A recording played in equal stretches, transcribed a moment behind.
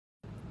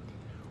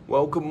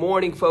Well, good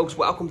morning, folks.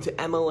 Welcome to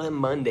MLM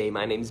Monday.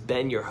 My name is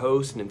Ben, your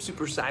host, and I'm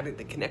super excited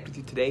to connect with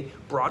you today.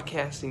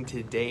 Broadcasting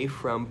today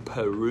from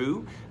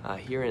Peru,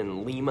 here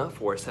in Lima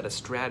for a set of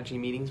strategy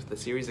meetings with a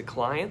series of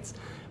clients.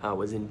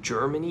 Was in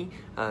Germany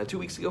 2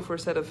 weeks ago for a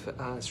set of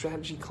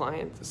strategy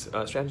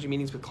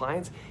meetings with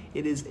clients.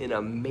 It is an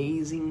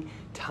amazing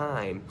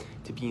time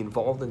to be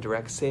involved in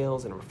direct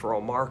sales and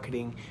referral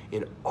marketing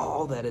and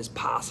all that is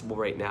possible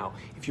right now.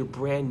 If you're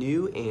brand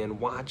new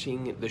and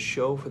watching the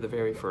show for the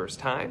very first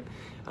time,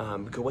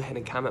 go ahead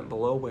and comment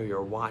below where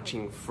you're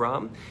watching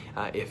from.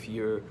 If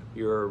you're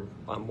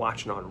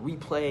watching on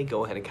replay,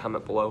 go ahead and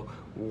comment below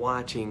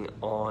watching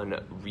on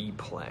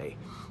replay.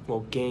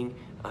 Well, gang,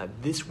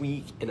 this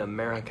week in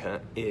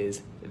America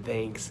is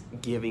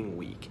Thanksgiving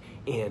week,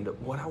 and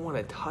what I want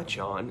to touch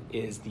on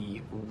is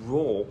the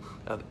role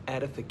of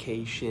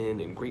edification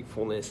and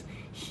gratefulness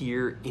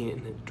here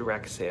in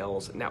direct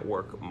sales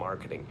network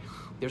marketing.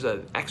 There's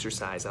an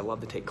exercise I love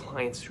to take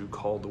clients through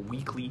called the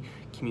weekly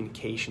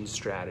communication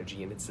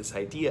strategy, and it's this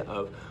idea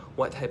of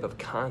what type of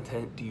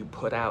content do you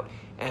put out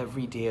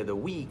every day of the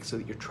week so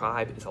that your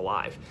tribe is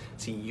alive.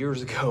 See,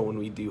 years ago when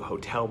we do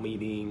hotel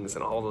meetings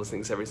and all those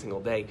things every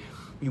single day,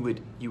 you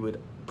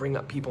would bring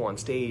up people on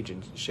stage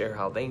and share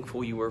how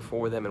thankful you were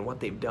for them and what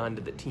they've done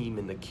to the team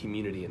and the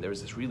community, and there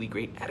was this really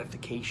great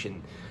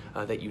edification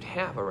that you'd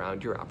have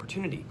around your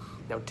opportunity.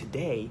 Now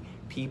today,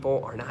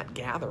 people are not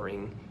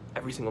gathering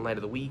every single night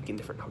of the week in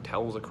different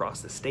hotels across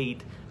the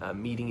state,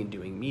 meeting and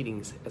doing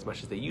meetings as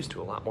much as they used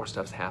to. A lot more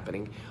stuff's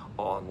happening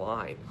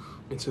online.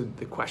 And so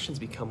the questions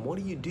become, what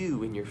do you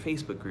do in your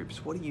Facebook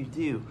groups? What do you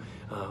do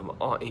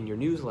in your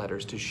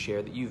newsletters to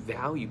share that you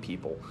value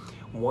people?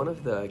 One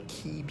of the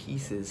key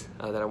pieces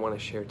that I want to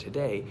share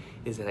today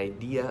is an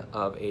idea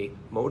of a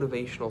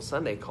motivational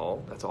Sunday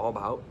call that's all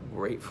about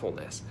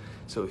gratefulness.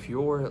 So if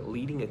you're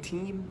leading a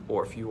team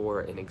or if you're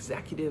an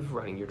executive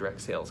running your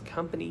direct sales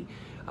company,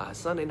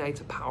 Sunday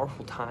night's a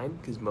powerful time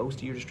because most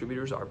of your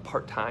distributors are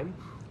part-time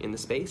in the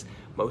space.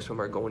 Most of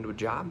them are going to a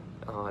job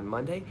on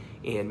Monday,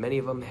 and many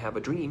of them have a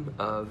dream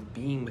of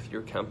being with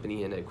your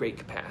company in a great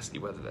capacity,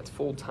 whether that's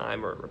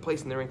full-time or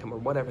replacing their income or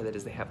whatever that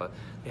is. They have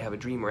a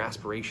dream or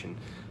aspiration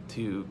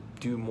to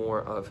do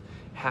more of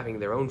having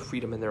their own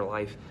freedom in their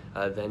life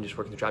than just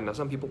working their job. Now,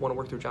 some people want to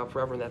work their job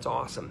forever, and that's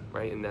awesome,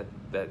 right? And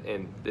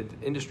and the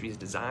industry is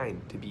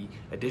designed to be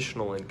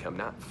additional income,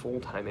 not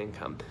full-time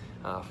income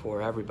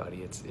for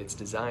everybody. It's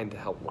designed to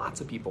help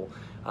lots of people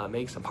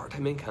make some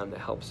part-time income that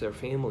helps their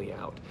family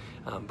out.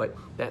 But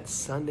that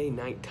Sunday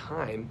night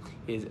time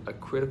is a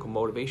critical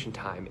motivation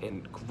time,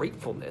 and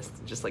gratefulness,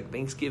 just like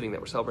Thanksgiving that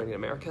we're celebrating in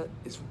America,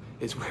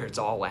 is where it's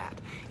all at.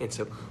 And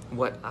so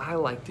what I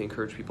like to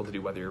encourage people to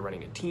do, whether you're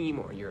running a team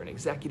or you're an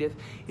executive,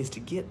 is to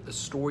get the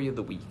story of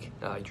the week.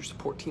 Your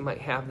support team might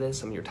have this,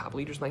 some of your top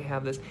leaders might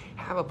have this.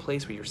 Have a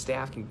place where your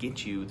staff can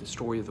get you the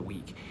story of the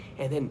week,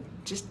 and then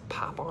just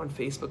pop on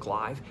Facebook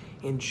Live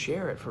and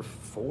share it for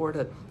 4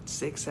 to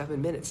 6,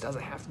 7 minutes.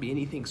 Doesn't have to be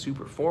anything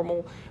super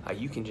formal.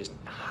 You can just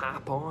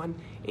hop on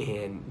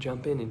and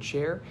jump in and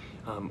share.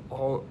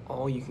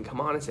 All you can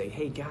come on and say,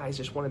 hey guys,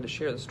 just wanted to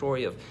share the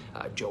story of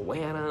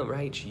Joanna,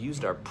 right? She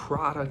used our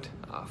product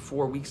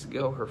 4 weeks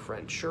ago. Her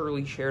friend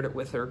Shirley shared it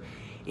with her,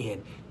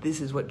 and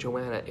this is what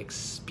Joanna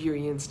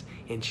experienced,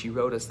 and she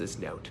wrote us this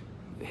note.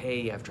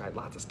 Hey, I've tried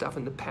lots of stuff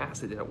in the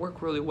past. It didn't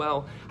work really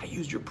well. I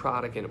used your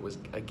product and it was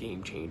a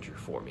game changer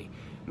for me.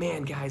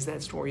 Man, guys,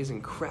 that story is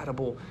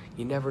incredible.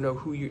 You never know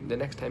the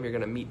next time you're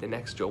going to meet the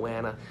next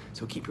Joanna.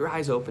 So keep your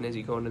eyes open as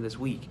you go into this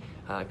week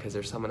because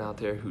there's someone out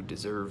there who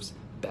deserves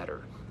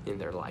better in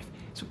their life.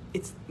 So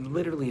it's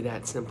literally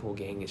that simple,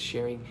 gang, is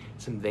sharing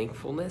some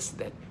thankfulness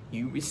that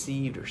you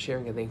received or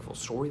sharing a thankful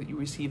story that you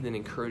received and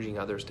encouraging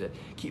others to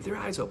keep their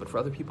eyes open for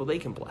other people they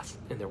can bless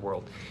in their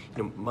world.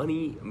 You know,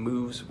 money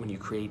moves when you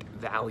create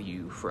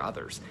value for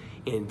others.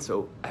 And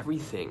so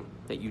everything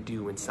that you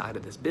do inside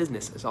of this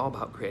business is all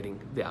about creating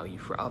value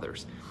for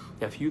others.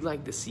 Now, if you'd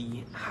like to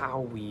see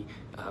how we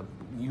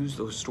use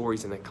those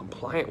stories in a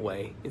compliant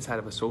way inside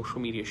of a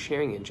social media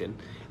sharing engine,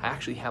 I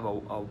actually have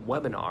a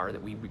webinar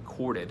that we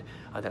recorded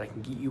that I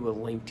can get you a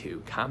link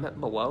to. Comment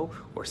below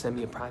or send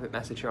me a private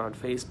message here on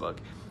Facebook,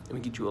 and we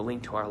get you a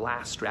link to our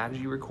last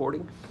strategy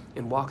recording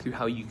and walk through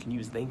how you can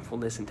use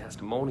thankfulness and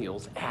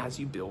testimonials as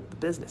you build the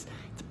business.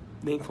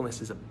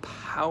 Thankfulness is a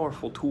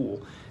powerful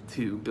tool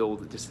to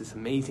build just this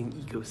amazing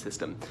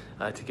ecosystem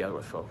together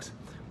with folks.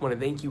 I want to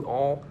thank you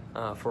all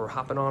for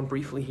hopping on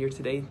briefly here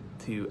today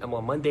to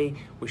MLM Monday.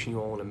 Wishing you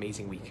all an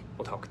amazing week.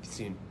 We'll talk with you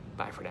soon.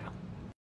 Bye for now.